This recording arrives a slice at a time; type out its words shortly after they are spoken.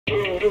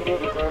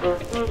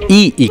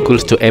E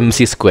equals to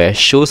mc square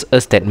shows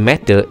us that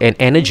matter and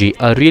energy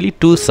are really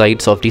two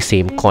sides of the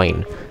same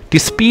coin. The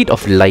speed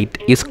of light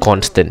is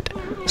constant,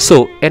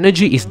 so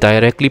energy is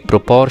directly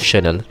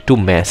proportional to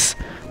mass.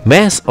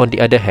 Mass, on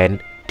the other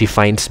hand,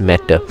 defines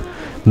matter.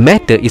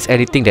 Matter is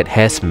anything that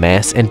has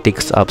mass and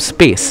takes up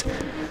space.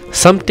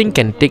 Something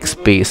can take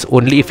space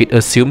only if it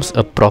assumes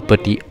a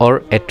property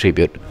or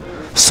attribute.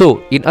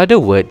 So, in other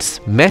words,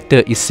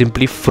 matter is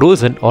simply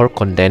frozen or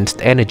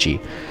condensed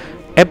energy.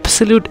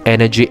 Absolute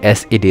energy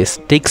as it is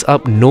takes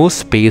up no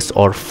space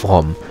or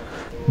form.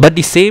 But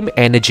the same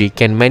energy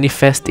can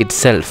manifest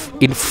itself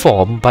in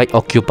form by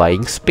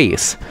occupying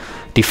space.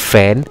 The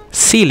fan,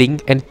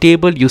 ceiling and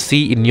table you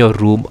see in your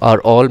room are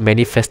all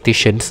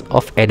manifestations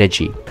of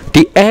energy.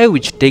 The air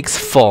which takes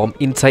form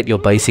inside your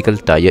bicycle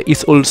tire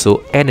is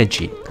also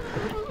energy.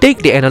 Take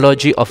the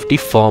analogy of the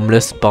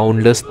formless,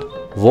 boundless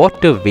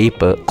water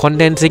vapor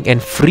condensing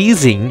and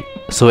freezing,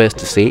 so as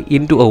to say,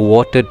 into a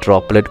water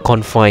droplet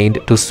confined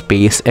to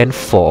space and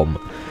form.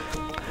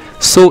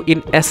 So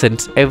in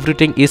essence,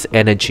 everything is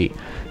energy.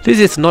 This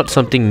is not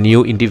something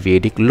new in the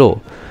Vedic law.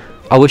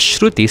 Our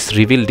Shrutis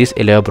reveal this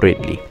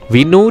elaborately.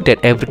 We know that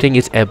everything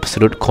is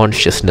absolute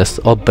consciousness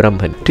or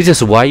Brahman. This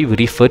is why we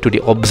refer to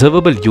the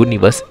observable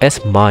universe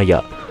as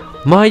Maya.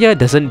 Maya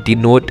doesn't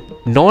denote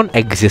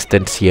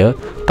non-existence here,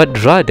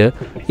 but rather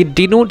it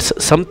denotes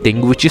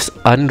something which is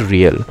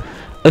unreal.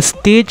 A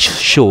stage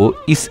show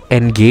is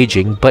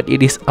engaging, but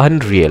it is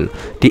unreal.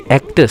 The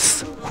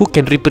actors, who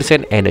can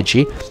represent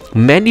energy,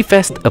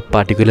 manifest a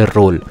particular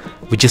role,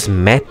 which is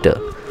matter.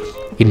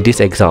 In this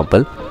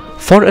example,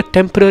 for a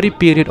temporary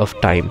period of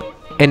time,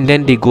 and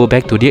then they go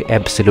back to their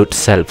absolute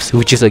selves,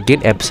 which is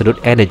again absolute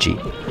energy.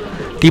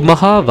 The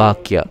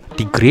Mahavakya,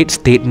 the great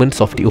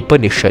statements of the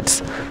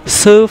Upanishads,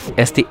 serve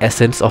as the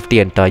essence of the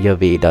entire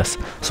Vedas.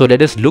 So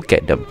let us look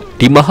at them.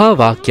 The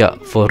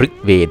Mahavakya for Rig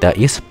Veda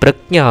is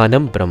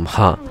Prajnanam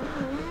Brahma.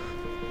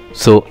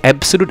 So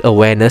absolute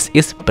awareness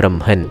is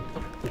Brahman.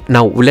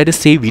 Now let us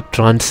say we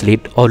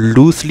translate or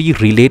loosely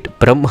relate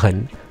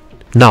Brahman.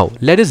 Now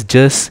let us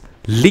just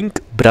link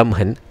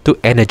Brahman to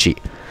energy.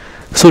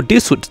 So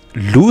this would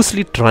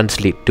loosely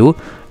translate to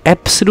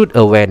absolute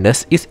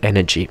awareness is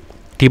energy.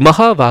 The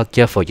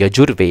Mahavakya for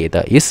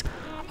Yajurveda is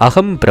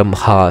Aham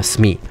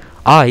Brahmasmi,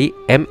 I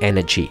am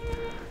energy.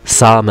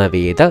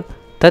 Samaveda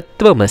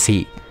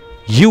Tattvamasi,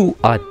 you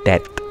are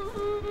that.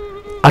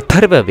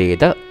 Atharva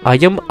Veda, I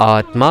am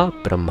Atma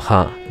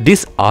Brahma.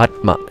 This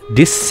Atma,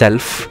 this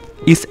self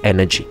is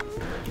energy.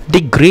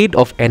 The grade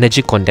of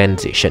energy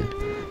condensation.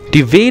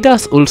 The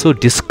Vedas also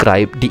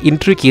describe the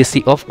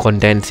intricacy of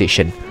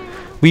condensation.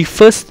 We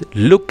first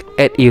look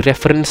at a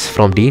reference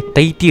from the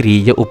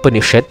Taittiriya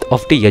Upanishad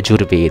of the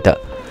Yajurveda.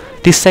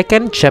 The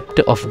second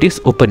chapter of this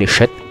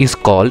Upanishad is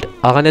called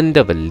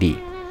Anandavalli.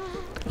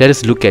 Let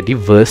us look at the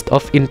verse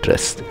of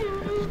interest.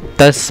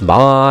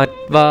 Tasmat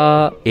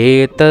va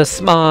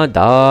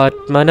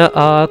etasmadatmana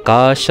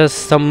akashas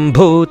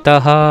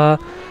sambhutaha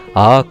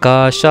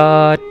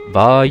akashat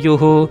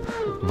vayuhu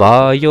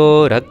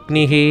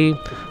vayoragnihi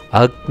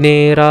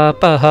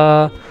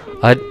agnerapaha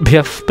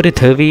adbhyaf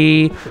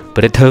prithvi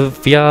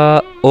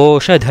prithvya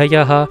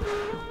oshadhayaha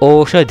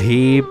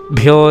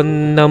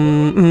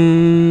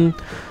oshadhibhyonnam.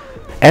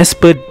 As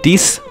per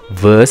this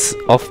verse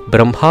of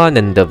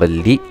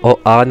Brahmanandavalli or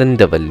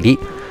Anandavalli,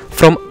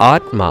 from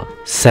Atma,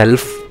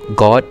 self,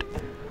 God,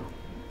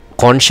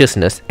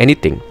 consciousness,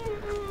 anything,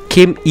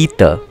 came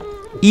ether.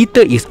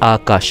 Ether is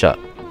Akasha,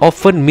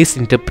 often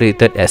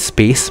misinterpreted as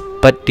space,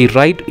 but the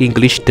right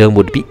English term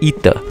would be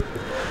ether.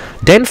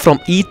 Then from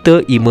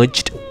ether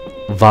emerged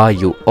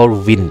Vayu or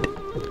wind.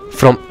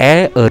 From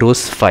air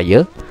arose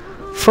fire.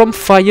 From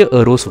fire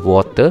arose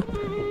water.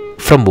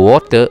 From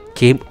water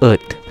came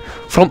earth.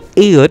 From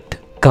earth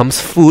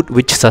comes food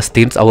which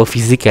sustains our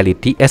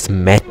physicality as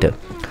matter.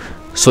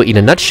 So in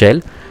a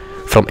nutshell,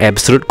 from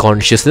absolute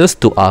consciousness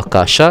to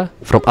Akasha,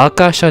 from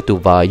Akasha to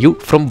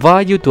Vayu, from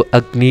Vayu to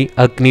Agni,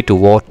 Agni to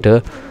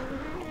water,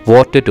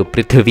 water to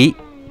Prithvi,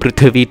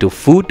 Prithvi to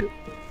food,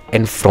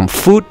 and from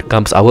food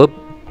comes our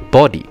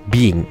body,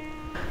 being.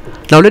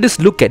 Now let us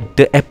look at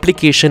the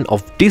application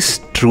of this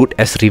truth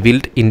as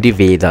revealed in the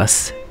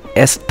Vedas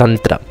as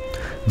Tantra.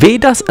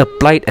 Vedas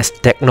applied as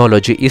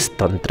technology is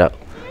Tantra.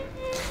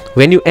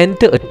 When you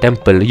enter a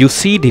temple, you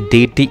see the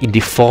deity in the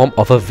form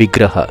of a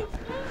Vigraha.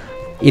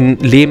 In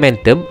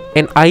layman term,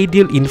 an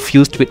ideal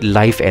infused with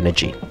life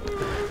energy.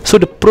 So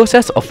the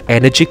process of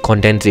energy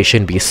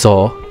condensation we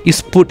saw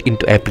is put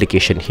into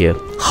application here.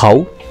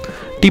 How?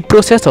 The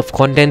process of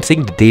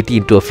condensing the deity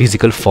into a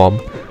physical form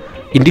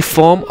in the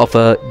form of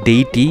a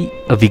deity,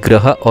 a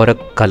Vigraha or a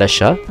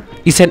Kalasha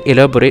is an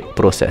elaborate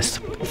process.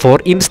 For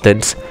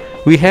instance,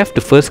 we have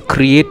to first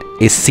create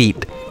a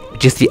seat,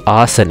 which is the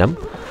asanam,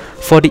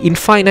 for the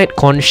infinite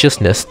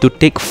consciousness to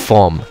take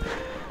form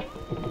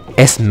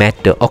as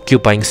matter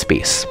occupying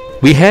space.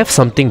 We have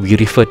something we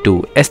refer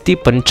to as the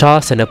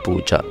Panchasana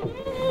Puja.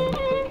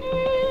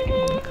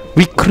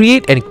 We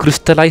create and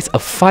crystallize a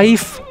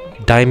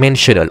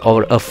 5-dimensional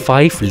or a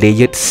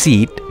 5-layered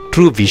seat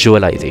through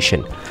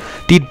visualization.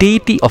 The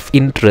deity of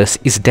interest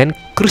is then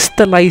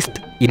crystallized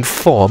in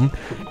form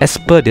as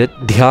per the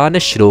Dhyana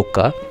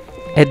Shloka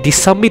at the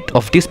summit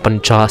of this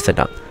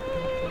Panchasana.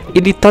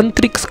 In the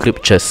Tantric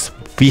scriptures,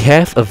 we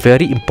have a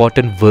very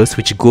important verse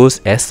which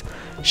goes as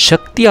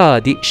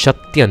Shaktyadi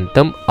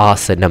Shaktyantam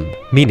Asanam,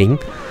 meaning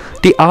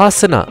the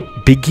asana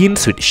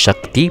begins with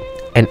Shakti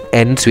and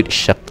ends with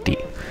Shakti.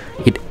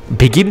 It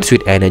begins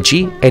with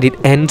energy and it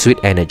ends with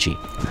energy.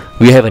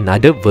 We have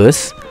another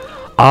verse,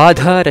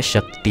 Adhara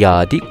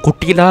Shaktyadi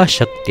Kutila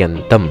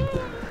Shaktyantam,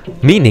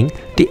 meaning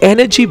the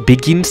energy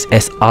begins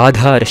as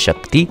Adhara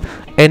Shakti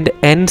and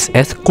ends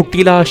as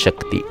Kutila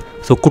Shakti.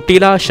 So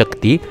Kutila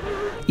Shakti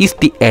is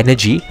the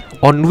energy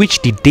on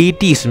which the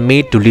deity is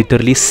made to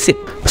literally sit.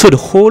 So the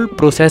whole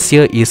process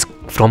here is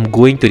from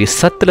going to the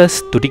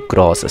subtlest to the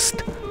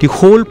grossest. The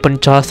whole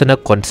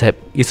Panchasana concept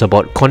is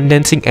about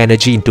condensing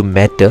energy into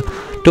matter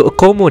to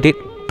accommodate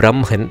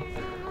Brahman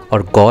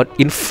or God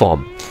in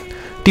form.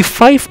 The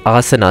 5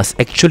 asanas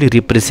actually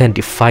represent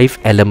the 5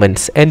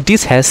 elements, and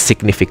this has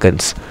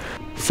significance.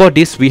 For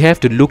this, we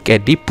have to look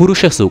at the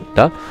Purusha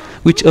Sukta,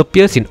 which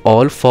appears in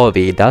all 4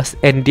 Vedas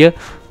and their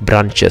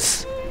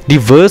branches. The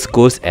verse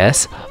goes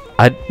as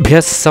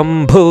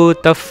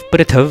Adbhyasambhutaf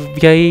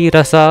Prithavyai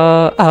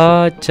Rasa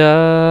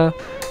Acha.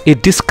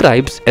 It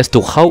describes as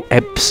to how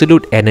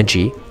absolute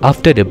energy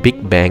after the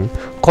Big Bang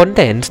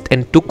condensed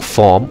and took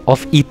form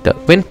of ether.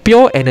 When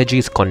pure energy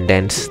is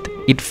condensed,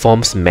 it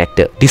forms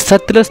matter. The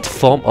subtlest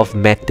form of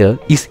matter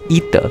is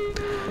ether.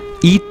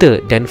 Ether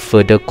then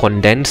further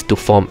condensed to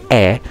form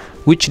air,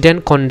 which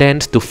then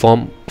condensed to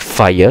form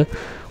fire,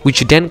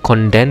 which then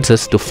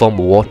condenses to form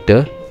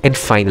water, and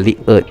finally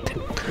earth.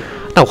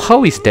 Now,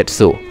 how is that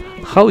so?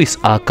 How is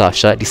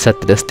Akasha the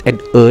subtlest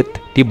and earth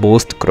the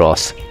most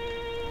gross?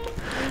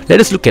 Let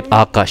us look at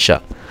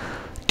Akasha.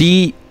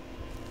 The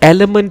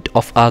element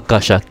of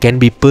Akasha can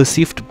be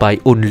perceived by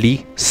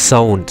only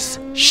sounds,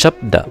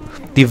 Shabda.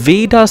 The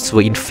Vedas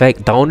were in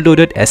fact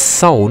downloaded as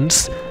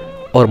sounds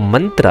or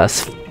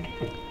mantras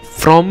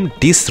from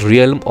this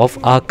realm of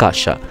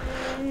Akasha.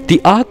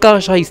 The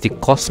Akasha is the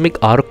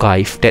cosmic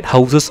archive that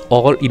houses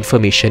all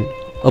information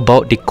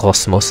about the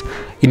cosmos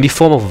in the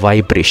form of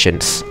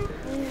vibrations.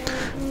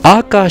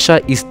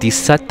 Akasha is the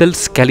subtle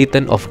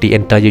skeleton of the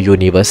entire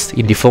universe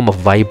in the form of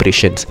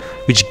vibrations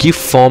which give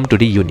form to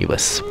the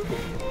universe.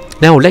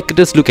 Now let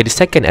us look at the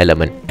second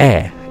element,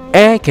 air.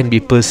 Air can be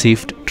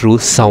perceived through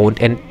sound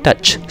and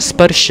touch,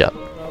 sparsha.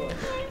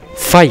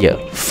 Fire.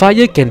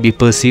 Fire can be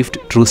perceived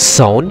through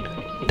sound,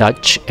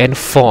 touch and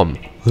form,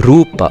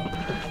 rupa.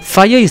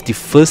 Fire is the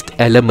first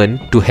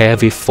element to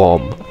have a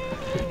form.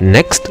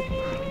 Next,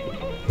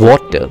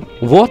 water.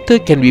 Water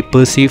can be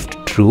perceived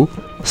through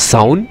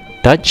sound,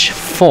 touch,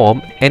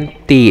 form and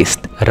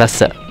taste,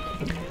 rasa.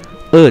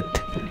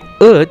 Earth.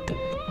 Earth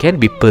can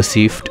be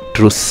perceived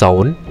through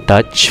sound,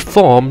 touch,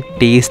 form,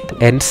 taste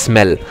and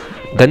smell,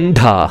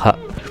 gandhaha.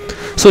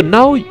 So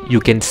now you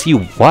can see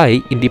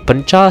why in the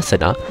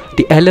Panchasana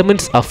the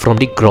elements are from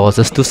the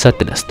grossest to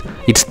subtlest.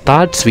 It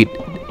starts with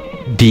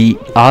the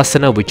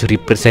asana which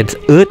represents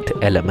earth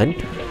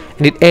element,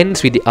 and it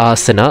ends with the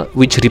asana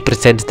which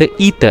represents the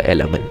ether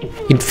element.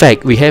 In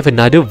fact, we have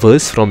another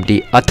verse from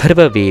the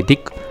Atharva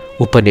Vedic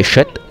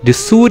Upanishad, the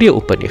Surya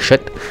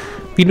Upanishad,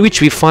 in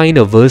which we find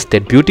a verse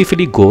that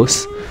beautifully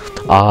goes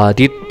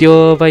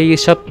Adityo vai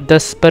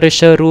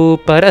shabdasparsha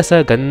rupa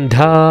rasa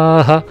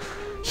gandhaha.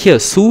 Here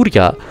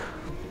Surya,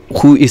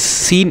 who is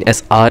seen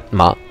as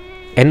Atma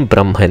and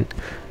Brahman,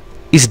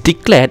 is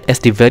declared as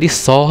the very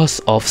source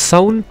of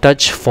sound,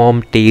 touch,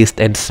 form, taste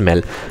and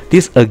smell.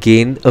 This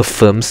again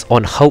affirms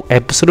on how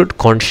absolute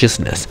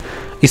consciousness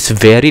is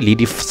verily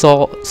the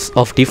source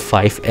of the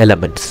 5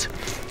 elements.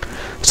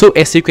 So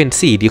as you can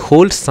see, the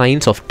whole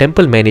science of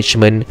temple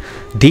management,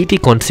 deity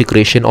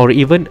consecration or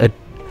even a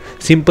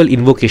simple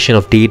invocation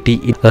of deity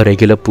in a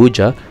regular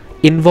puja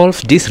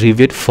involves this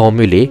revered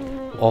formulae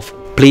of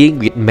playing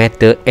with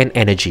matter and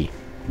energy.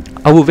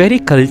 Our very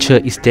culture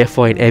is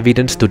therefore an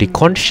evidence to the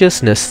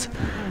consciousness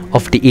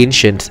of the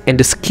ancients and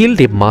the skill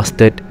they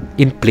mastered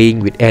in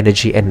playing with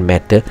energy and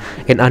matter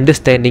and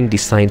understanding the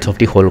science of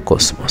the whole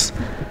cosmos.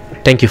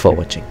 Thank you for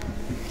watching.